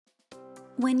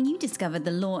When you discovered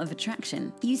the law of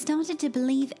attraction, you started to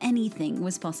believe anything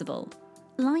was possible.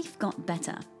 Life got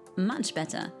better, much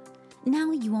better.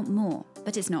 Now you want more,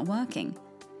 but it's not working.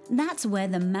 That's where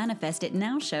the Manifest It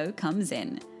Now show comes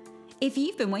in. If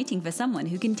you've been waiting for someone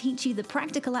who can teach you the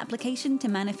practical application to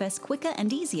manifest quicker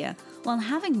and easier while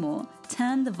having more,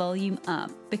 turn the volume up,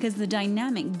 because the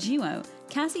dynamic duo,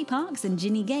 Cassie Parks and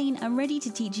Ginny Gain, are ready to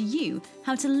teach you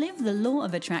how to live the law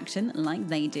of attraction like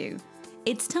they do.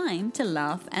 It's time to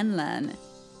laugh and learn.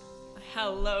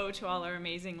 Hello to all our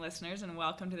amazing listeners and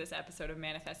welcome to this episode of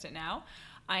Manifest It Now.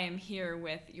 I am here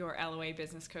with your LOA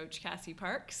business coach, Cassie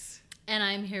Parks. And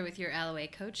I'm here with your LOA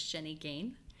coach, Ginny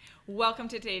Gain. Welcome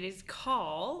to today's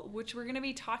call, which we're going to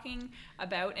be talking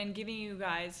about and giving you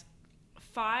guys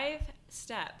 5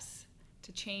 steps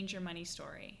to change your money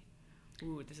story.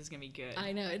 Ooh, this is going to be good.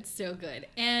 I know, it's so good.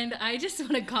 And I just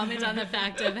want to comment on the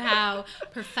fact of how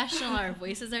professional our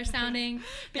voices are sounding.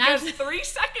 Because 3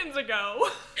 seconds ago.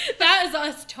 That is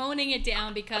us toning it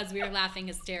down because we were laughing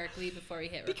hysterically before we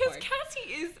hit record. Because Cassie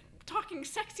is talking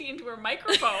sexy into her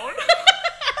microphone.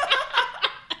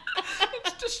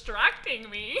 It's distracting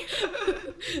me.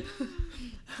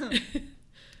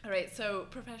 All right, so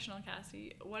professional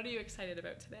Cassie, what are you excited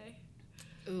about today?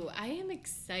 Ooh, I'm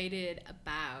excited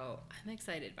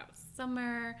about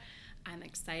summer. I'm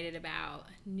excited about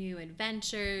new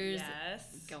adventures. Yes.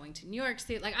 Going to New York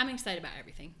State. I'm excited about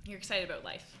everything. You're excited about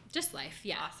life. Just life,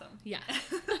 yeah. Awesome. Yeah.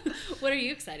 What are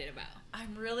you excited about?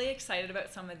 I'm really excited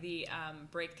about some of the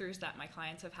breakthroughs that my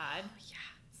clients have had. Oh, yeah.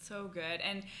 So good.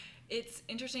 And it's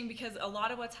interesting because a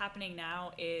lot of what's happening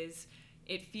now is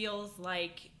it feels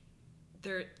like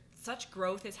such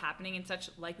growth is happening and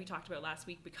such, like we talked about last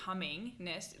week,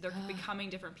 becomingness. They're becoming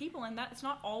different people, and that's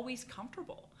not always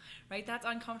comfortable, right? That's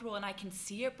uncomfortable, and I can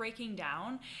see it breaking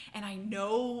down, and I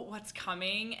know what's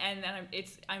coming, and then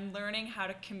I'm learning how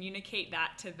to communicate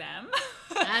that to them.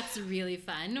 That's really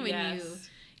fun when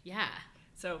yeah.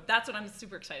 So that's what I'm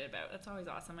super excited about. That's always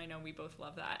awesome. I know we both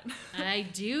love that. I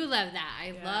do love that.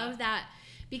 I love that.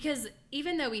 Because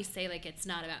even though we say, it's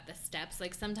not about the steps,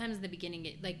 sometimes in the beginning,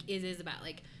 it, is about,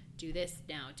 do this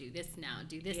now, do this now,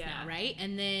 do this now, right?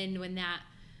 And then when that,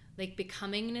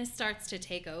 becomingness starts to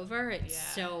take over, it's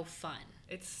so fun.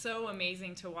 It's so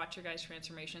amazing to watch your guys'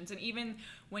 transformations. And even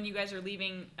when you guys are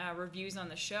leaving reviews on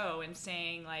the show and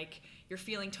saying, you're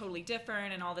feeling totally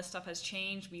different and all this stuff has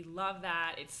changed, we love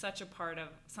that. It's such a part of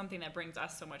something that brings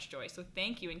us so much joy. So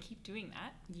thank you, and keep doing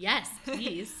that. Yes,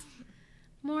 please.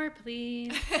 More,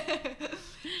 please.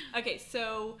 Okay,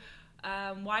 so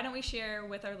why don't we share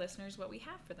with our listeners what we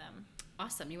have for them?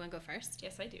 Awesome. You want to go first?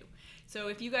 Yes, I do. So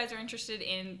if you guys are interested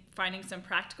in finding some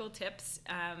practical tips,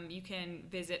 you can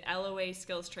visit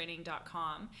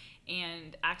loaskillstraining.com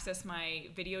and access my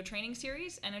video training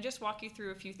series. And I just walk you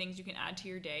through a few things you can add to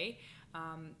your day.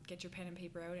 Get your pen and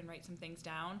paper out and write some things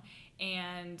down.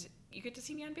 And you get to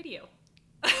see me on video.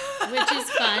 Which is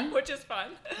fun. Which is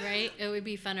fun. Right? It would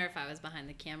be funner if I was behind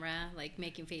the camera,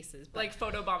 making faces. But...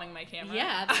 photobombing my camera.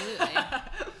 Yeah, absolutely.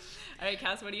 All right,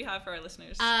 Cass, what do you have for our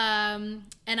listeners? And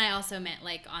I also meant,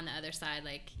 on the other side,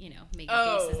 making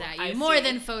faces at you. More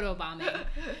than photobombing.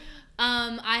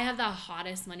 I have the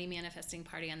hottest money manifesting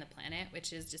party on the planet,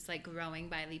 which is just, growing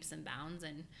by leaps and bounds.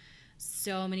 And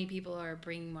so many people are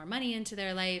bringing more money into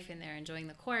their life, and they're enjoying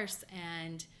the course.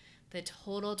 And the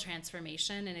total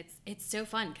transformation, and it's so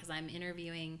fun because I'm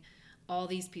interviewing all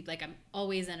these people. I'm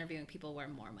always interviewing people where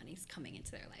more money's coming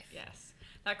into their life. Yes,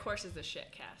 that course is the shit,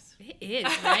 Cass. It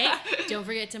is, right? Don't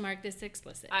forget to mark this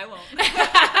explicit. I won't.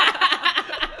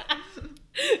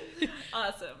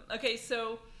 Awesome. Okay,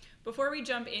 so before we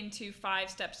jump into 5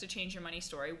 steps to change your money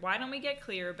story, why don't we get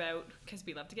clear about, because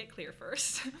we love to get clear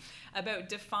first, about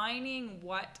defining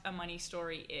what a money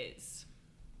story is.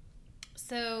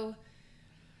 So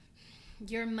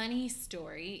your money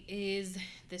story is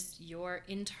your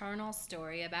internal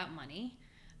story about money.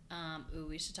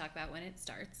 We should talk about when it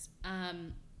starts.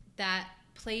 That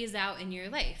plays out in your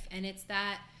life, and it's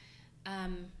that.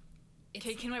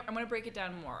 Okay, I'm going to break it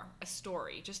down more. A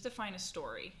story. Just define a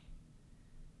story.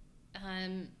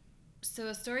 So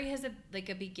a story has a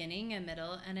beginning, a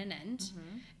middle, and an end.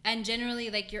 Mm-hmm. And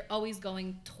generally, like, you're always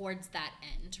going towards that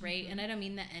end, right? Mm-hmm. And I don't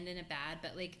mean the end in a bad,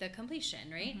 but like the completion,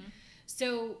 right? Mm-hmm.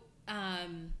 So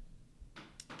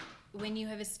when you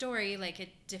have a story, like, it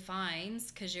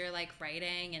defines, because you're like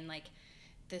writing and like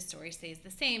the story stays the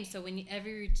same. So when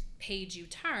every page you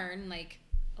turn, like,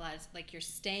 a lot of, like, you're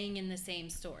staying in the same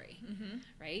story, mm-hmm.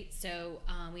 right? So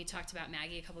we talked about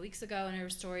Maggie a couple weeks ago, and her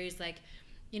stories, like,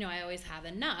 you know, I always have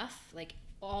enough, like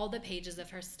all the pages of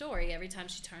her story, every time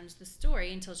she turns the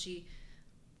story until she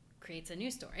creates a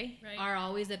new story, right. are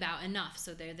always about enough.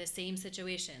 So they're the same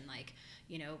situation. Like,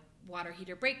 you know, water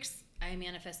heater breaks, I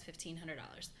manifest $1,500.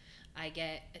 I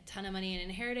get a ton of money in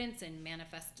inheritance and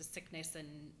manifest a sickness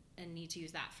and need to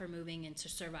use that for moving and to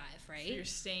survive, right? So you're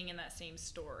staying in that same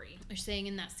story. You're staying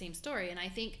in that same story. And I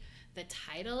think the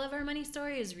title of our money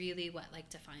story is really what like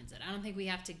defines it. I don't think we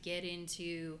have to get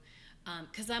into,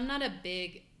 because I'm not a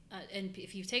big, and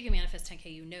if you've taken Manifest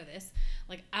 10K, you know this.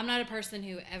 Like, I'm not a person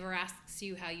who ever asks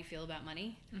you how you feel about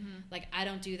money. Mm-hmm. Like, I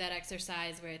don't do that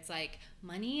exercise where it's like,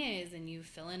 money is, and you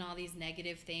fill in all these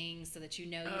negative things so that you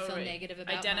know you feel negative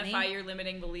about Identify money. your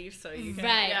limiting beliefs so you can...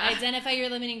 Right. Yeah. Identify your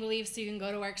limiting beliefs so you can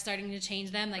go to work starting to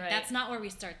change them. Like, right. That's not where we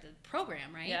start the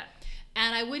program, right? Yeah.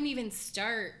 And I wouldn't even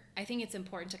start... I think it's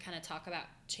important to kind of talk about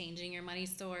changing your money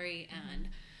story, and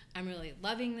I'm really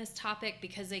loving this topic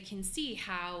because I can see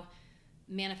how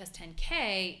Manifest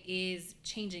 10K is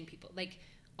changing people, like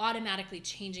automatically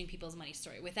changing people's money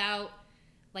story without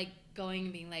like going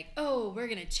and being like, oh, we're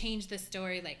going to change this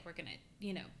story. Like, we're going to,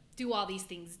 you know, do all these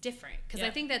things different. Because I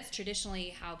think that's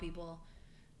traditionally how people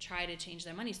try to change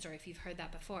their money story. If you've heard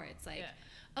that before, it's like,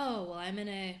 oh, well, I'm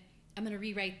going to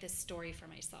rewrite this story for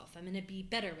myself. I'm going to be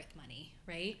better with money,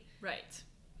 right? Right.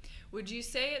 Would you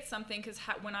say it's something, because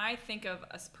when I think of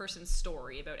a person's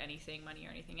story about anything, money or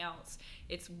anything else,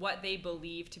 it's what they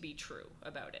believe to be true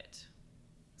about it.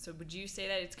 So would you say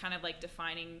that it's kind of like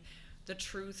defining the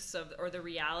truths of, or the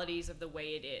realities of the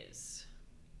way it is?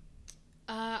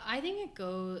 I think it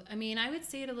goes, I mean, I would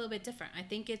say it a little bit different. I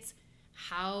think it's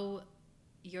how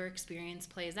your experience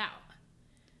plays out.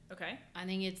 Okay. I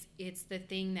think it's the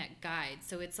thing that guides.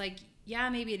 So it's like, yeah,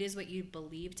 maybe it is what you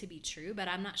believe to be true, but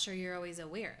I'm not sure you're always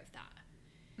aware of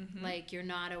that. Mm-hmm. Like, you're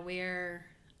not aware.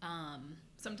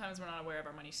 Sometimes we're not aware of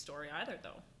our money story either,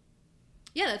 though.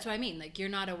 Yeah, that's what I mean. Like, you're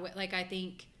not aware. Like, I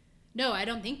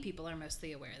don't think people are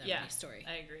mostly aware of their money story.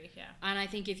 I agree, yeah. And I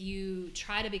think if you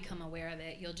try to become aware of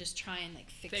it, you'll just try and, like,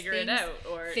 figure it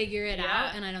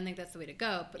out. And I don't think that's the way to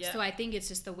go. But so I think it's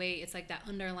just the way, it's like that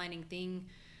underlining thing.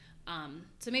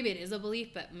 So maybe it is a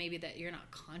belief, but maybe that you're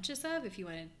not conscious of if you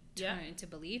want to turn it into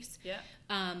beliefs. Yeah.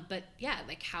 But yeah,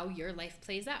 like how your life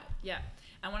plays out. Yeah.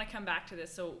 I want to come back to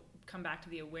this. So come back to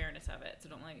the awareness of it. So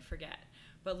don't let me forget.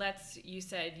 But you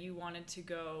said you wanted to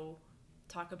go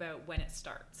talk about when it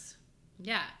starts.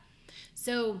 Yeah.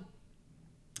 So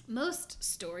most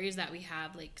stories that we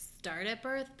have like start at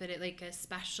birth, but it like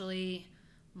especially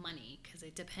money, because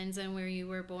it depends on where you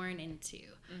were born into,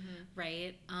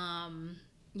 right?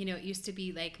 You know, it used to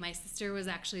be like my sister was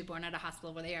actually born at a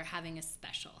hospital where they are having a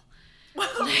special.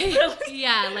 Really?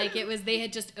 Yeah, like it was, they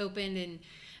had just opened, and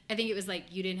I think it was like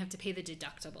you didn't have to pay the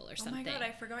deductible or something. Oh my God,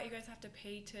 I forgot you guys have to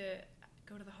pay to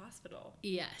go to the hospital.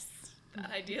 Yes.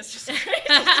 That idea is just crazy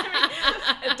to me.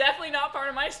 It's definitely not part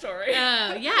of my story.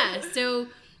 Yeah, so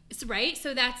right,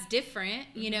 so that's different,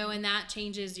 you know, and that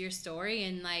changes your story,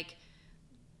 and like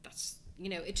that's, you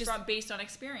know, it just based on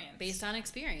experience,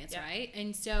 right?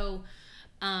 And so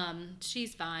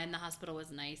she's fine. The hospital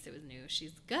was nice. It was new.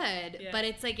 She's good. Yeah. But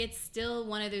it's like, it's still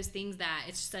one of those things that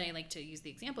it's just, I like to use the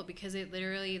example because it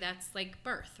literally, that's like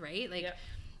birth, right? Like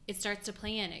it starts to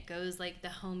plan. It goes like the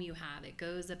home you have. It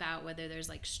goes about whether there's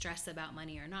like stress about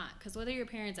money or not. Because whether your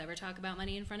parents ever talk about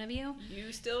money in front of you,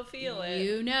 you still feel it.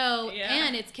 You know. Yeah.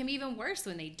 And it can be even worse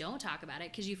when they don't talk about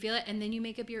it because you feel it and then you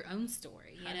make up your own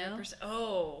story, you 100%. know?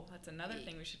 Oh, that's another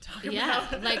thing we should talk about. Yeah.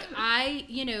 Like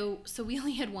so we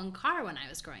only had one car when I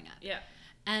was growing up. Yeah.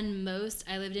 And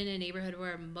I lived in a neighborhood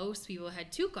where most people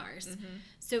had two cars. Mm-hmm.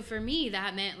 So for me,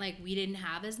 that meant like we didn't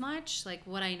have as much. Like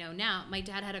what I know now, my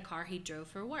dad had a car he drove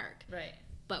for work. Right.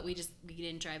 But we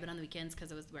didn't drive it on the weekends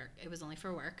because it was work. It was only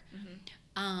for work.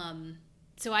 Mm-hmm.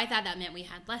 So I thought that meant we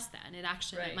had less than. It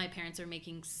actually meant my parents were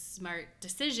making smart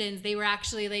decisions. They were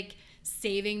actually like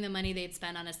saving the money they'd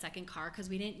spend on a second car because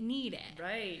we didn't need it.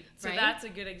 Right. So that's a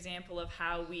good example of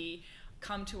how we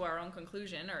come to our own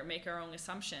conclusion or make our own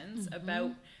assumptions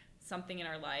about something in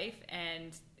our life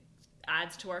and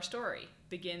adds to our story,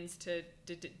 begins to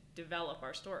develop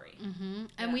our story. Mm-hmm.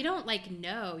 And we don't like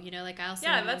know, you know, like I also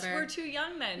remember, we're too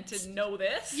young then to know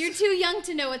this. You're too young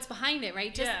to know what's behind it,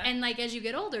 right? And like as you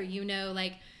get older, you know,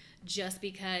 like just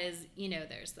because, you know,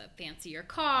 there's a fancier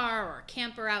car or a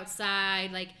camper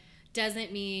outside, like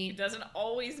doesn't mean... It doesn't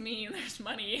always mean there's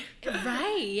money.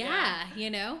 Right, yeah, you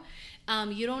know?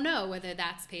 You don't know whether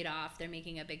that's paid off, they're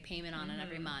making a big payment on it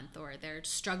every month, or they're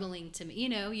struggling to, you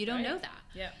know, you don't know that.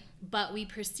 Yeah. But we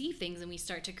perceive things and we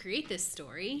start to create this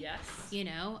story. Yes. You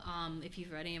know, if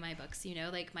you've read any of my books, you know,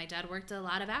 like my dad worked a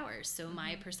lot of hours. So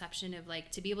my perception of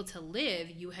like, to be able to live,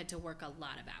 you had to work a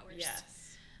lot of hours.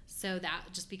 Yes. So that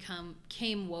just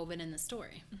came woven in the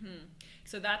story. Mm-hmm.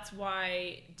 So that's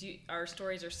why our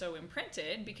stories are so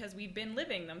imprinted, because we've been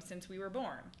living them since we were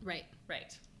born. Right.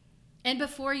 Right. And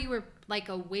before you were like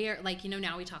aware, like,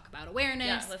 now we talk about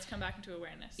awareness. Yeah, let's come back into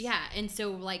awareness. Yeah. And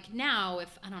so like now,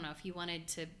 if you wanted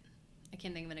to, I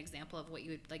can't think of an example of what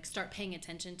you would like start paying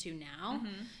attention to now,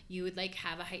 you would like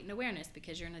have a heightened awareness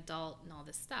because you're an adult and all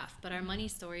this stuff. But our money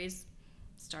stories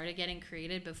started getting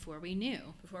created before we knew.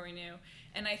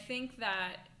 And I think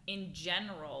that in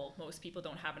general, most people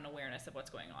don't have an awareness of what's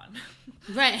going on.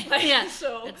 Right. Yeah.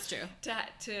 So that's true.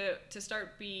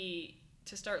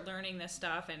 To start learning this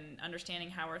stuff and understanding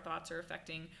how our thoughts are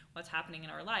affecting what's happening in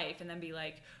our life, and then be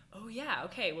like, oh yeah,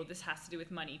 okay, well this has to do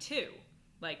with money too,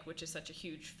 like, which is such a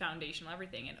huge foundational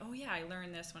everything. And oh yeah, I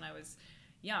learned this when I was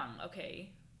young.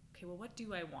 Okay, well what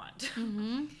do I want?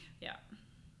 Mm-hmm. Yeah.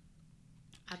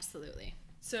 Absolutely.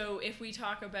 So if we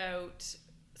talk about,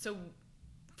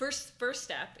 first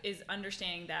step is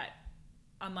understanding that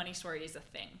a money story is a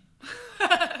thing.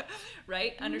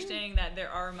 Right? Mm-hmm. Understanding that there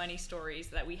are money stories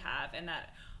that we have and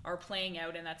that are playing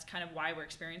out, and that's kind of why we're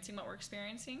experiencing what we're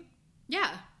experiencing.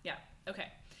 Yeah. Yeah. Okay.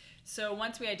 So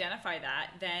once we identify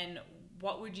that, then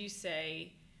what would you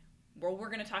say, well, we're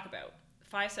going to talk about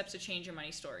 5 steps to change your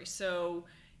money story. So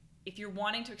if you're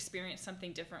wanting to experience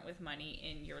something different with money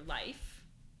in your life,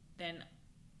 then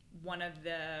one of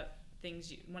the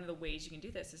ways you can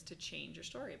do this is to change your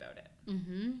story about it.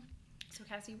 Mm-hmm. So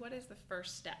Cassie, what is the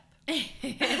first step?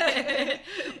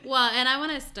 Well, and I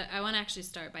want to actually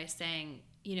start by saying,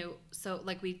 so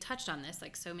like we touched on this,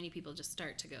 like so many people just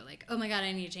start to go like, oh my God,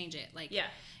 I need to change it. Like, yeah.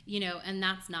 And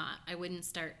that's not, I wouldn't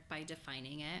start by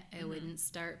defining it. I wouldn't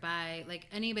start by like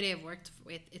anybody I've worked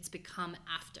with, it's become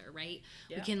after, right?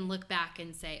 Yeah. We can look back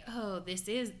and say, oh, this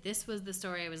was the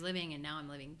story I was living, and now I'm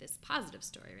living this positive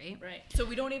story, right? Right. So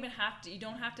you don't have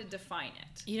to define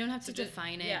it. You don't have to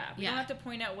define it. Yeah. You don't have to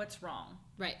point out what's wrong.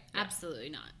 Right. Yeah. Absolutely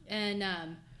not. And,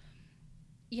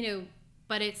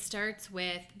 but it starts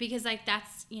with, because like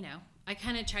that's, I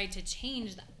kind of tried to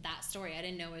change that story. I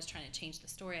didn't know I was trying to change the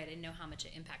story. I didn't know how much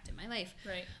it impacted my life.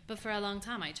 Right. But for a long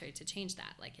time, I tried to change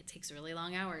that. Like, it takes really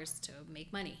long hours to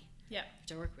make money. Yeah. You have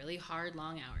to work really hard,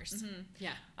 long hours. Mm-hmm.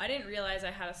 Yeah. I didn't realize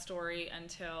I had a story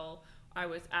until I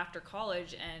was after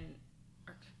college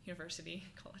or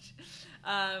college.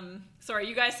 Sorry,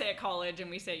 you guys say it college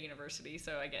and we say university,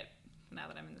 so I get, now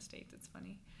that I'm in the States, it's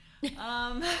funny.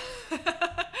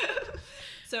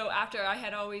 So after, I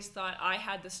had always thought I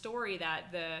had the story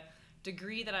that the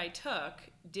degree that I took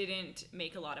didn't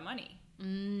make a lot of money.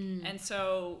 And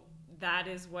so that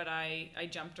is what I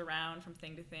jumped around from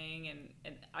thing to thing,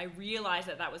 and I realized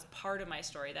that was part of my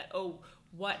story, that, oh,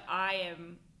 what I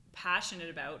am passionate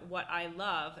about, what I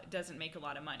love, doesn't make a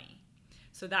lot of money.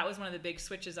 So that was one of the big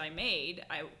switches I made.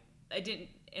 I didn't,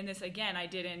 and this again, I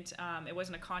didn't, it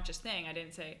wasn't a conscious thing. I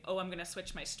didn't say, oh, I'm going to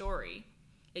switch my story.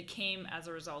 It came as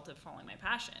a result of following my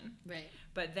passion. Right.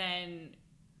 But then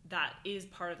that is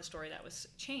part of the story that was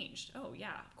changed. Oh,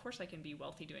 yeah, of course I can be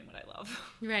wealthy doing what I love.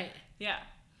 Right. Yeah.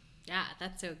 Yeah,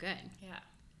 that's so good. Yeah.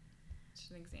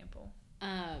 Just an example.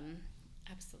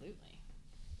 Absolutely.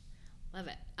 Love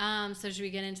it. So should we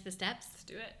get into the steps? Let's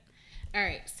do it. All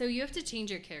right. So you have to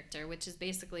change your character, which is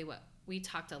basically what we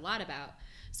talked a lot about.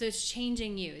 So it's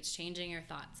changing you. It's changing your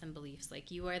thoughts and beliefs.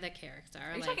 Like, you are the character.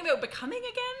 Are you talking about becoming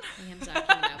again? I am talking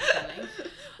about becoming.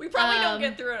 We probably don't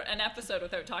get through an episode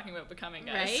without talking about becoming,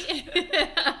 guys. Right?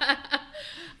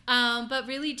 But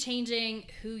really changing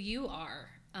who you are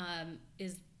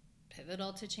is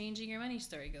pivotal to changing your money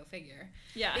story. Go figure.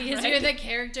 Yeah. Because you're the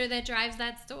character that drives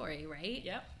that story, right?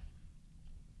 Yep.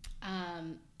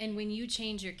 And when you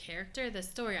change your character, the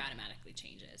story automatically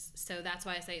changes. So that's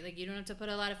why I say, like, you don't have to put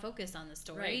a lot of focus on the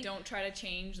story. Right. Don't try to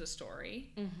change the story.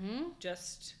 Mm-hmm.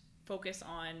 Just focus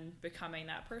on becoming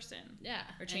that person. Yeah.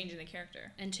 Or changing the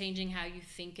character. And changing how you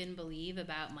think and believe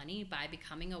about money by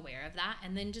becoming aware of that.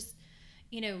 And then just,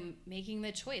 making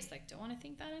the choice. Like, don't want to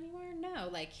think that anymore? No.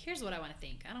 Like, here's what I want to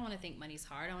think. I don't want to think money's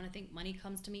hard. I want to think money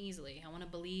comes to me easily. I want to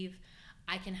believe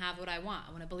I can have what I want.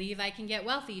 I want to believe I can get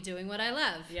wealthy doing what I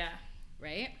love. Yeah.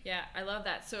 Right? Yeah, I love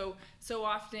that. So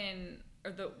often,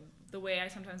 or the way I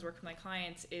sometimes work with my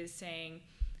clients is saying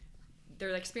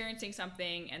they're experiencing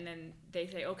something, and then they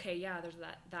say, okay, yeah, there's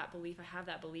that belief. I have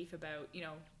that belief about,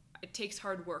 it takes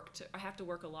hard work I have to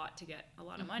work a lot to get a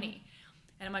lot of money.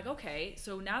 And I'm like, okay,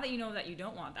 so now that you know that you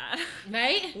don't want that,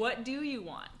 right? What do you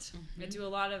want? I do a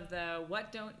lot of the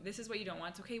this is what you don't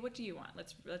want. So, okay, what do you want?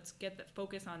 Let's get the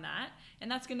focus on that.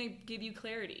 And that's going to give you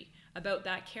clarity about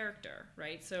that character,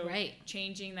 right? So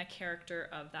changing the character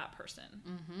of that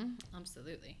person.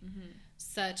 Absolutely.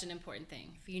 Such an important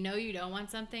thing. If you know you don't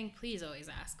want something, please always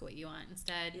ask what you want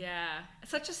instead. Yeah. It's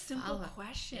such a simple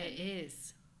question. It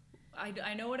is.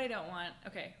 I know what I don't want.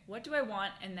 Okay, what do I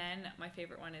want? And then my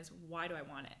favorite one is, why do I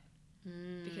want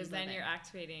it? Because then you're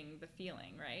activating the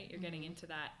feeling, right? You're getting into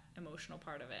that emotional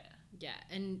part of it. Yeah,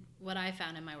 and what I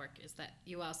found in my work is that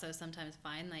you also sometimes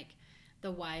find, like,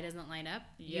 the why doesn't line up.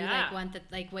 Yeah. You, like, want the,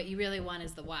 like, what you really want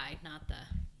is the why, not the...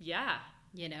 Yeah.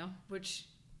 You know? Which,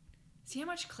 see how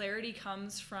much clarity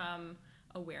comes from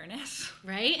awareness?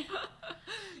 Right?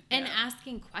 And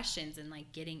asking questions and,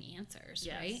 like, getting answers,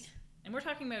 right? And we're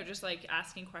talking about just, like,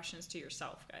 asking questions to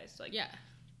yourself, guys. Like, yeah.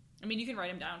 I mean, you can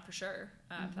write them down for sure,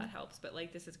 if that helps. But,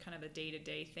 like, this is kind of a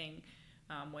day-to-day thing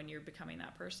when you're becoming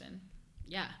that person.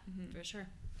 Yeah, for sure.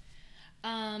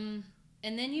 And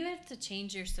then you have to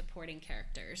change your supporting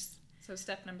characters. So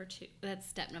step number 2. That's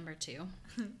step number 2.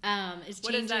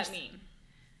 What does that mean?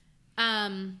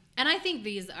 And I think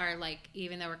these are, like,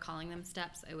 even though we're calling them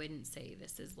steps, I wouldn't say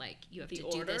this is, like, you have to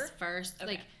do this first.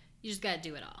 Okay. Like, you just got to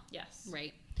do it all. Yes.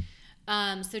 Right?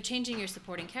 So changing your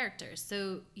supporting characters.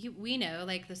 So we know,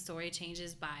 like, the story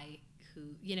changes by who,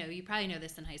 you know, you probably know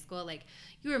this in high school. Like,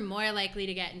 you were more likely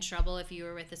to get in trouble if you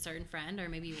were with a certain friend, or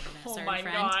maybe you weren't a certain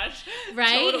friend. Oh my gosh.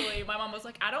 Right? Totally. My mom was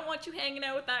like, I don't want you hanging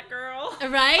out with that girl.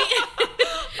 Right?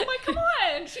 I'm like, come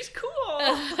on, she's cool.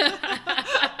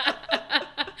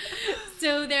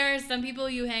 So there are some people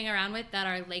you hang around with that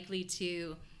are likely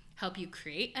to help you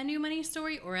create a new money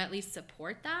story, or at least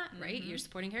support that, right? Your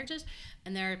supporting characters.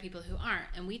 And there are people who aren't.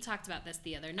 And we talked about this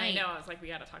the other night. I know. I was like, we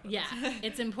got to talk about this. Yeah,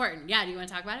 it's important. Yeah, do you want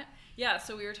to talk about it? Yeah,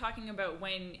 so we were talking about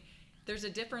when there's a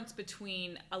difference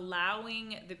between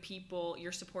allowing the people,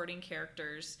 your supporting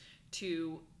characters,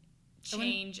 to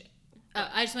change...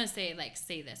 I just want to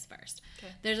say this first.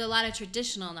 Okay. There's a lot of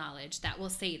traditional knowledge that will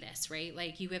say this, right?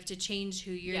 Like, you have to change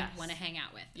who you want to hang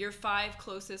out with. Your 5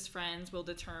 closest friends will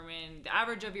determine, the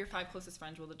average of your 5 closest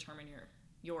friends will determine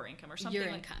your income or something.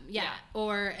 Your income, yeah.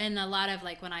 Or, and a lot of,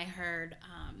 like, when I heard,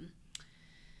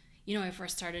 you know, when I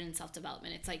first started in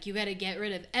self-development, it's like, you got to get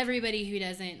rid of everybody who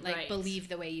doesn't, like, believe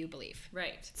the way you believe.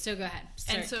 Right. So go ahead.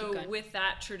 And so with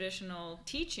that traditional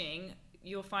teaching,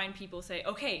 you'll find people say,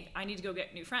 okay, I need to go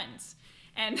get new friends.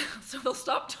 And so they'll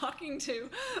stop talking to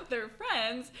their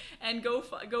friends and go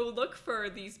look for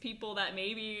these people that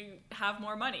maybe have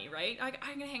more money, right? I'm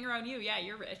going to hang around you. Yeah,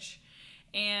 you're rich.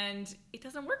 And it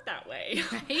doesn't work that way.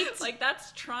 Right? Like,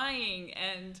 that's trying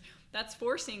and that's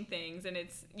forcing things. And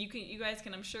it's, you guys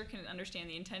can, I'm sure, can understand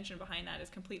the intention behind that is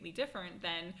completely different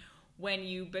than when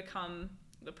you become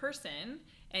the person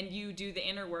and you do the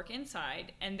inner work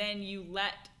inside, and then you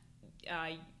let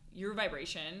your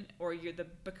vibration or the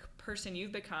person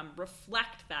you've become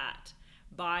reflect that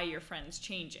by your friends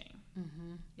changing.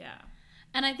 Yeah.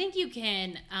 And I think you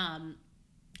can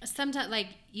sometimes, like,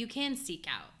 you can seek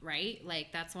out, right?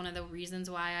 Like, that's one of the reasons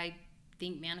why I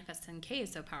think Manifest 10K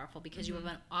is so powerful, because you have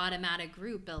an automatic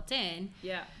group built in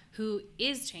who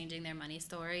is changing their money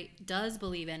story, does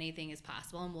believe anything is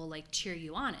possible, and will, like, cheer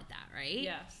you on at that, right?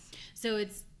 Yes. So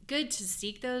it's good to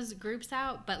seek those groups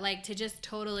out, but, like, to just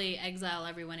totally exile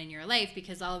everyone in your life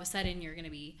because all of a sudden you're going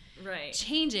to be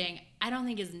changing, I don't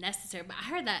think is necessary. But I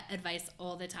heard that advice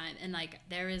all the time. And, like,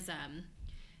 there is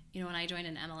you know, when I joined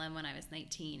an MLM when I was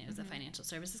 19, it was a financial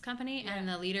services company, and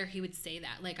the leader, he would say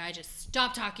that, like, I just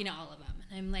stopped talking to all of them.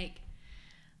 And I'm like,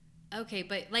 okay,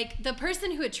 but, like, the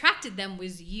person who attracted them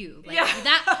was you. Like,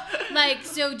 that, like,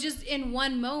 so just in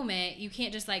one moment, you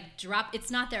can't just, like, drop,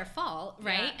 it's not their fault,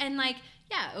 right? And, like,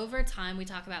 over time, we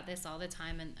talk about this all the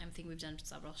time, and I think we've done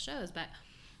several shows, but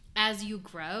as you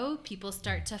grow, people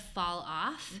start to fall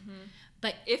off.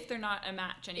 But if they're not a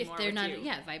match anymore, if they're not,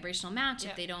 you. Vibrational match,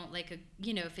 if they don't, like,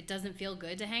 you know, if it doesn't feel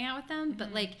good to hang out with them,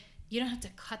 but, like, you don't have to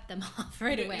cut them off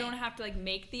away. You don't have to, like,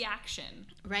 make the action.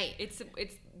 Right. It's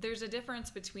there's a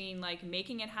difference between, like,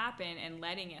 making it happen and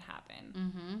letting it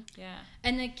happen. Yeah.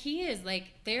 And the key is,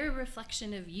 like, they're a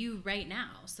reflection of you right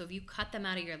now. So if you cut them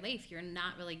out of your life, you're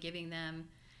not really giving them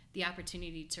the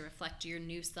opportunity to reflect your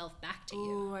new self back to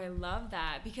you. Oh, I love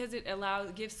that, because it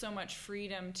gives so much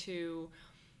freedom to,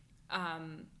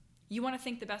 you want to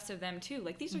think the best of them too.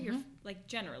 Like, these are your, like,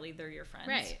 generally they're your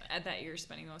friends that you're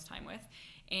spending the most time with,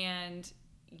 and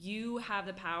you have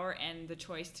the power and the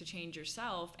choice to change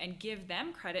yourself and give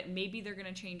them credit. Maybe they're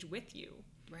going to change with you.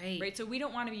 Right. So we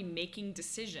don't want to be making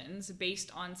decisions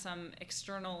based on some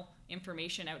external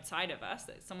information outside of us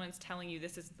that someone's telling you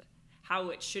this is how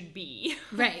it should be.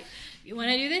 Right. You want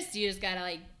to do this, you just got to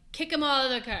like kick them all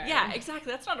to the curb. Yeah,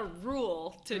 exactly. That's not a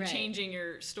rule to changing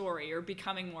your story or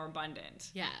becoming more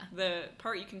abundant. Yeah. The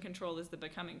part you can control is the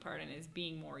becoming part, and is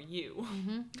being more you.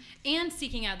 Mm-hmm. And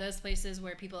seeking out those places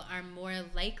where people are more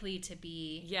likely to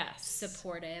be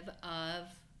supportive of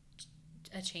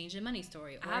a change in money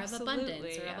story or of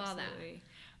abundance or of all that.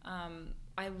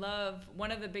 I love, one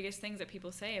of the biggest things that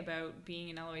people say about being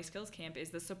in LOA Skills Camp is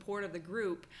the support of the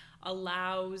group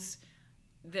allows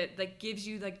that gives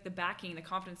you like the backing, the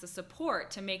confidence, the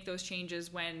support to make those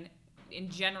changes when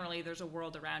generally there's a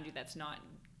world around you that's not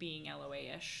being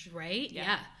LOA-ish. Right?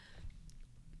 Yeah.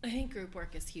 I think group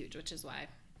work is huge, which is why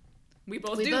we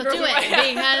both do it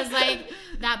because like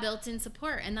that built-in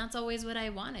support, and that's always what I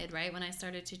wanted, right? When I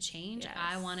started to change,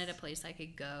 I wanted a place I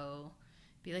could go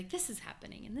be like, this is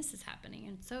happening and this is happening,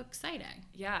 and it's so exciting.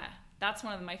 Yeah, that's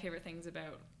one of my favorite things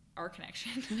about our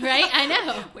connection. Right? I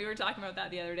know. We were talking about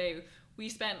that the other day. We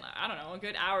spent, I don't know, a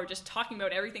good hour just talking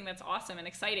about everything that's awesome and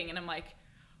exciting, and I'm like,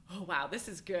 oh wow, this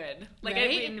is good. Like,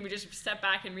 we just stepped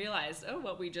back and realized, oh,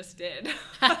 what we just did.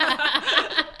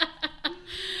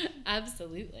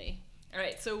 Absolutely. All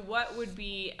right, so what would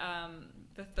be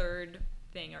the third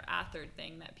thing, or a third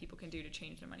thing that people can do to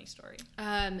change their money story?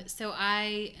 And this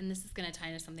is going to tie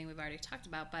into something we've already talked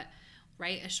about, but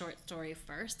write a short story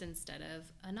first instead of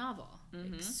a novel.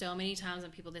 Mm-hmm. Like, so many times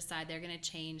when people decide they're going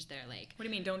to change their like... What do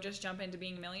you mean? Don't just jump into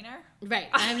being a millionaire? Right.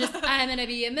 I'm going to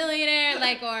be a millionaire,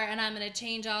 like, and I'm going to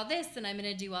change all this, and I'm going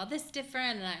to do all this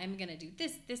different, and I'm going to do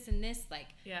this, and this. Like,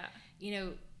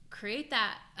 create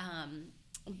that,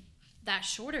 that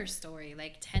shorter story,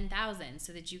 like 10,000,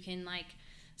 so that you can like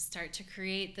start to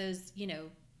create those,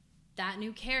 that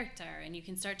new character, and you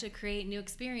can start to create new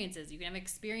experiences. You can have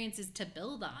experiences to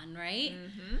build on, right?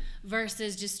 Mm-hmm.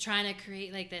 Versus just trying to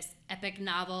create like this epic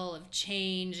novel of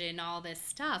change and all this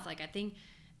stuff. Like, I think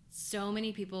so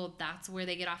many people, that's where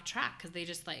they get off track, because they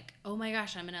just like, oh my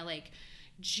gosh, I'm gonna like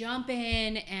jump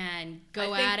in and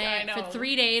go at it for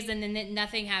 3 days, and then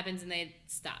nothing happens and they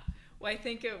stop. Well, I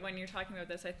think when you're talking about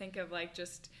this, I think of like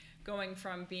just going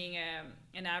from being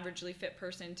an averagely fit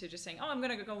person to just saying, oh, I'm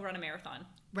going to go run a marathon.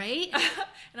 Right?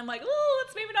 And I'm like, oh,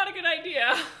 that's maybe not a good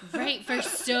idea. Right, for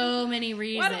so many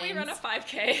reasons. Why don't we run a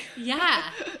 5K? Yeah.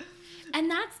 And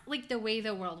that's like the way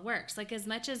the world works. Like, as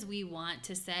much as we want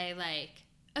to say like,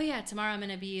 oh yeah, tomorrow I'm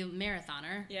going to be a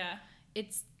marathoner. Yeah.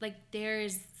 It's like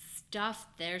there's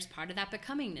part of that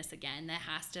becomingness again that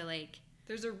has to like...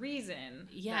 There's a reason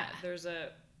that there's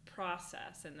a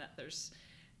process, and that there's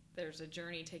a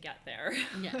journey to get there.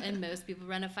 Yeah, and most people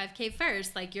run a 5K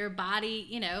first. Like, your body,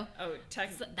 Oh,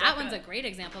 that one's a great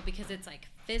example, because it's like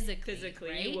physically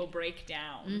right? You will break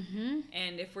down. Mm-hmm.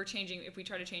 And if we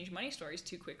try to change money stories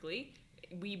too quickly,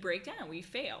 we break down. We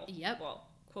fail. Yep. Well,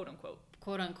 quote unquote.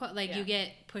 Like, you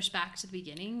get pushed back to the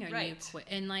beginning, or you quit,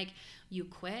 and like you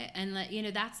quit, and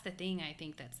that's the thing I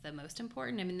think that's the most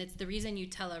important. I mean, it's the reason you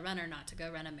tell a runner not to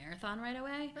go run a marathon right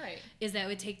away. Right. Is that it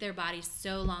would take their body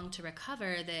so long to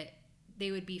recover that they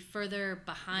would be further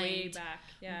behind, way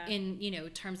back,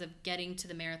 in terms of getting to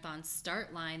the marathon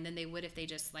start line than they would if they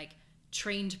just like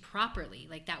trained properly.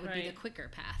 Like, that would be the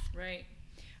quicker path. Right.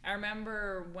 I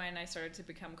remember when I started to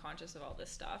become conscious of all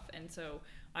this stuff, and so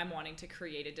I'm wanting to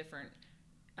create a different,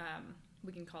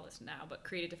 we can call this now, but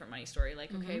create a different money story.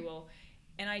 Like, okay, well,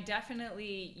 and I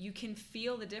definitely, you can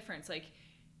feel the difference. Like,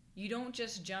 you don't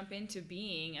just jump into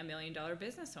being $1 million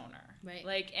business owner. Right.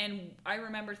 Like, and I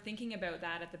remember thinking about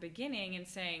that at the beginning and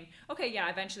saying, okay, yeah,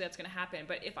 eventually that's going to happen.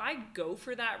 But if I go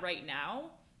for that right now,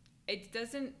 it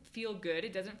doesn't feel good.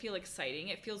 It doesn't feel exciting.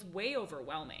 It feels way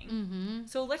overwhelming. Mm-hmm.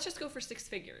 So let's just go for 6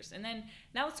 figures. And then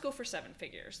now let's go for 7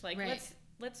 figures. Like,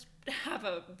 let's have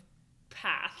a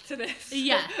path to this.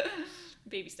 Yeah.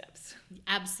 Baby steps.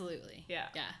 Absolutely. Yeah.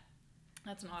 Yeah.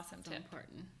 That's an awesome tip.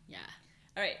 Important. Yeah.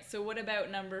 All right. So what about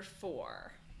number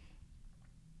 4?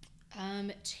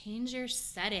 Change your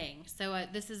setting. So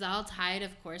this is all tied,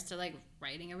 of course, to like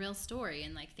writing a real story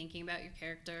and like thinking about your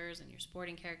characters and your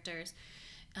supporting characters.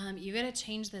 You got to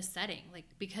change the setting, like,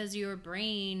 because your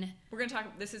brain... We're going to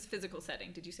talk... This is physical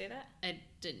setting. Did you say that? I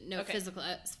didn't know. Okay.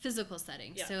 Physical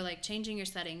setting. Yeah. So, like, changing your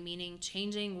setting, meaning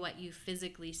changing what you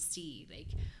physically see. Like,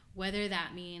 whether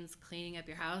that means cleaning up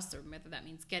your house, or whether that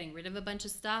means getting rid of a bunch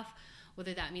of stuff,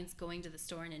 whether that means going to the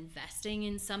store and investing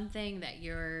in something that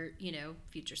your,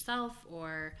 future self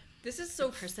or... This is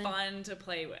so fun to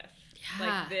play with. Yeah.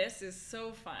 Like, this is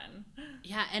so fun.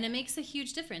 Yeah, and it makes a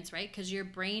huge difference, right? Because your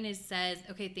brain says,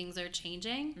 okay, things are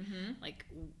changing. Mm-hmm. Like,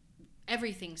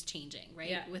 everything's changing, right?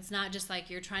 Yeah. It's not just like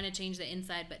you're trying to change the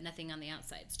inside, but nothing on the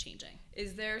outside's changing.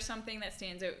 Is there something that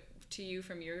stands out to you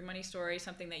from your money story,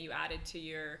 something that you added to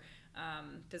your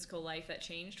physical life that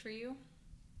changed for you?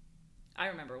 I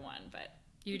remember one, but...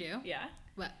 You do? Yeah.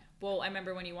 What? Well, I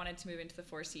remember when you wanted to move into the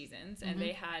Four Seasons, and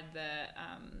they had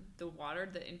the water,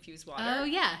 the infused water. Oh,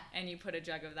 yeah. And you put a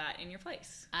jug of that in your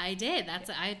place. I did.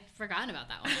 I'd forgotten about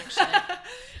that one, actually.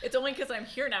 It's only because I'm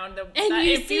here now, and that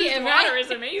you infused see it, water right?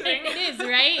 is amazing. It is,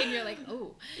 right? And you're like,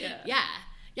 oh. Yeah.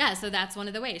 Yeah, so that's one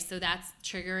of the ways. So that's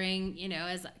triggering,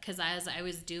 because as I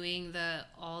was doing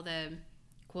all the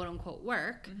quote unquote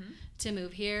work to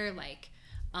move here, like,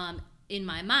 in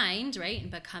my mind, right,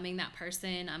 and becoming that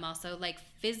person, I'm also like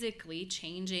physically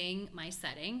changing my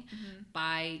setting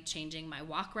by changing my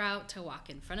walk route to walk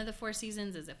in front of the Four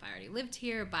Seasons as if I already lived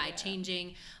here, by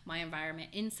changing my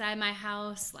environment inside my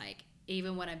house, like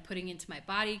even what I'm putting into my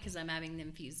body, because I'm having the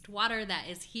infused water that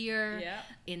is here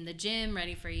in the gym,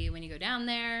 ready for you when you go down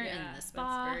there, in the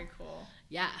spa. That's very cool.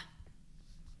 Yeah.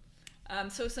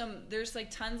 So there's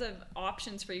like tons of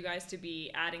options for you guys to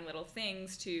be adding little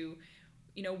things to,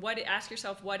 ask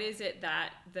yourself, what is it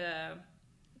that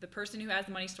the person who has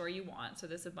the money story you want, so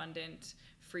this abundant,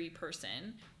 free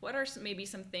person, what are maybe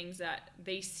some things that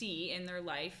they see in their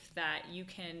life that you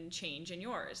can change in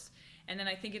yours? And then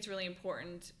I think it's really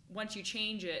important, once you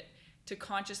change it, to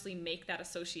consciously make that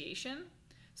association.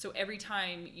 So every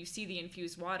time you see the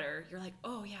infused water, you're like,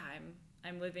 oh yeah,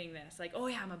 I'm living this. Like, oh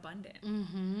yeah, I'm abundant.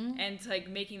 Mm-hmm. And it's like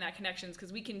making that connections,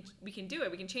 because we can do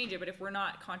it, we can change it, but if we're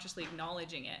not consciously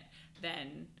acknowledging it,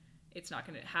 then it's not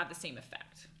going to have the same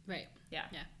effect. Right. Yeah.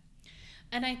 Yeah.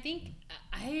 And I think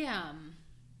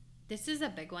this is a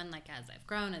big one, like as I've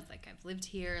grown, as like I've lived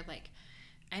here, like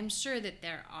I'm sure that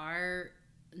there are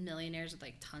millionaires with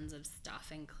like tons of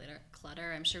stuff and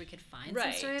clutter. I'm sure we could find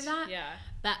some sort of that. Yeah.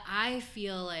 But I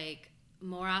feel like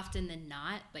more often than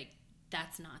not, like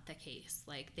that's not the case.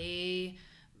 Like they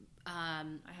I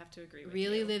have to agree with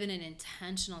really you. live in an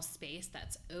intentional space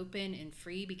that's open and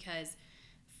free, because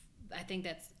I think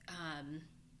that's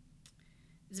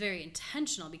it's very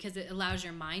intentional, because it allows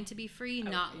your mind to be free,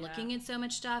 not looking at so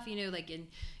much stuff, like in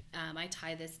I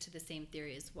tie this to the same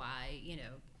theory as why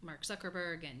Mark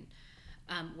Zuckerberg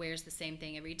and wears the same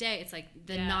thing every day. It's like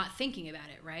the not thinking about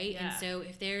it, right? And so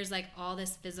if there's like all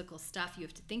this physical stuff you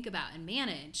have to think about and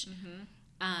manage,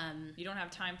 you don't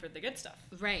have time for the good stuff,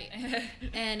 right?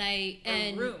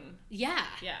 and room. Yeah.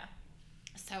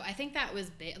 So I think that was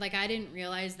big. Like I didn't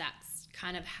realize that's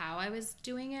kind of how I was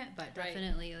doing it, but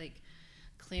definitely like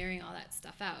clearing all that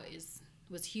stuff out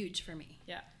was huge for me.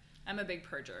 Yeah. I'm a big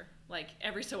purger. Like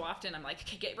every so often I'm like,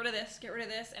 okay, get rid of this,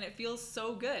 and it feels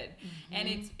so good. And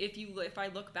it's if I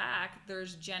look back,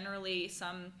 there's generally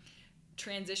some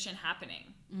transition happening.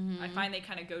 I find they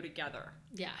kind of go together.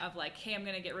 Yeah. Of like, hey, I'm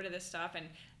going to get rid of this stuff, and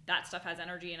that stuff has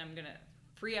energy, and I'm going to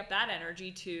free up that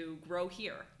energy to grow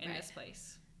here in this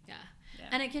place. Yeah.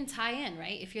 And it can tie in,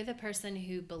 right? If you're the person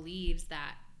who believes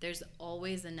that there's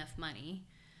always enough money,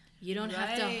 you don't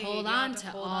have to hold on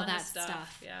to all that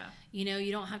stuff. Yeah.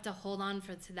 You don't have to hold on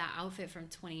to that outfit from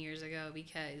 20 years ago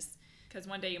because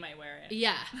one day you might wear it.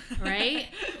 Yeah, right?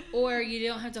 Or you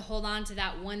don't have to hold on to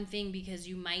that one thing because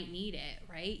you might need it,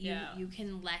 right? You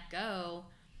can let go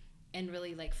and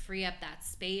really like free up that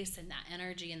space and that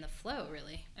energy and the flow,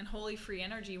 really. And wholly free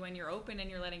energy when you're open and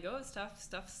you're letting go of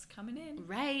stuff's coming in.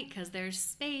 Right, because there's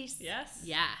space. Yes.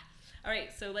 Yeah. All right,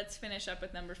 so let's finish up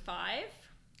with number 5.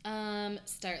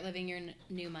 Start living your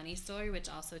new money story, which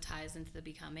also ties into the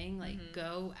becoming. Like,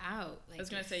 go out. Like, I was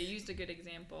going to say, you used a good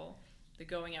example, the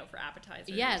going out for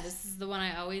appetizers. Yeah, this is the one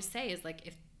I always say is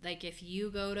like, if you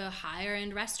go to higher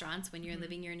end restaurants when you're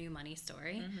living your new money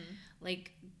story,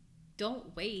 like,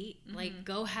 don't wait. Like,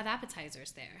 go have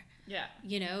appetizers there. Yeah.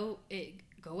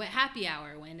 Go at happy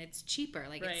hour when it's cheaper.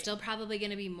 Like, right. It's still probably going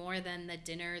to be more than the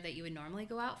dinner that you would normally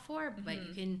go out for, but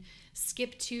you can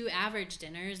skip 2 average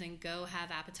dinners and go have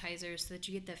appetizers so that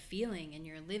you get the feeling and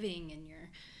you're living and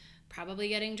you're probably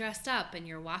getting dressed up and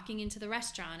you're walking into the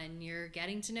restaurant and you're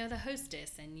getting to know the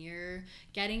hostess and you're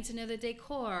getting to know the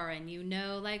decor and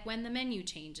like when the menu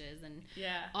changes and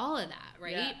all of that,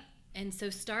 right? Yeah. And so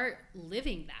start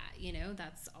living that,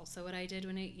 that's also what I did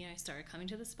when I started coming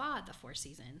to the spa at the Four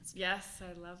Seasons. Yes,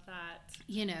 I love that.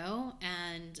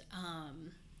 And,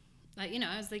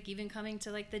 I was like even coming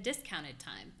to like the discounted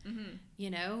time,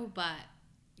 but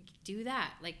do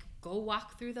that. Like go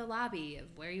walk through the lobby of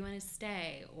where you want to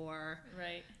stay or,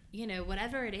 right.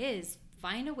 Whatever it is,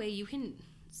 find a way. You can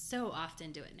so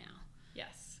often do it now.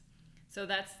 Yes. So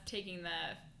that's taking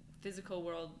the physical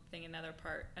world thing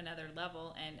another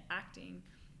level and acting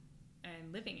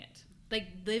and living it. like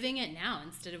living it now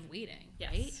instead of waiting.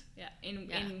 Yes. Right? Yeah.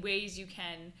 In ways you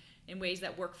can, in ways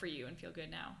that work for you and feel good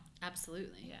now.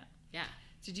 Absolutely. Yeah. Yeah.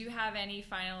 Did you have any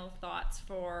final thoughts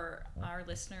for our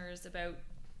listeners about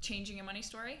changing your money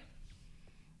story?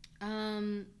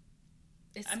 I'm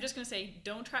just gonna say,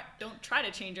 don't try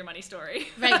to change your money story.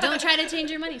 Right. Don't try to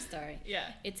change your money story. Yeah.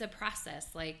 It's a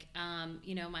process. Like,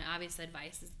 my obvious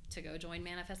advice is to go join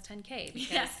Manifest 10K,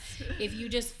 because yes. if you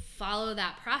just follow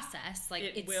that process, like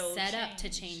it's set up to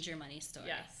change your money story.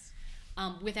 Yes.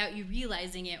 Without you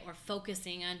realizing it or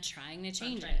focusing on trying to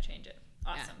change it.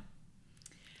 Awesome.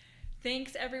 Yeah.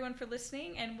 Thanks everyone for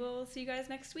listening, and we'll see you guys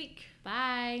next week.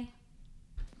 Bye.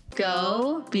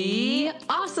 Go be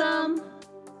awesome.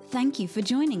 Thank you for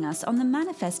joining us on the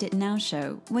Manifest It Now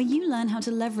show, where you learn how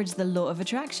to leverage the law of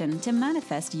attraction to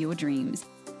manifest your dreams.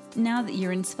 Now that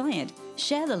you're inspired,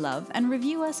 share the love and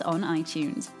review us on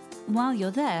iTunes. While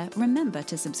you're there, remember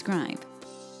to subscribe.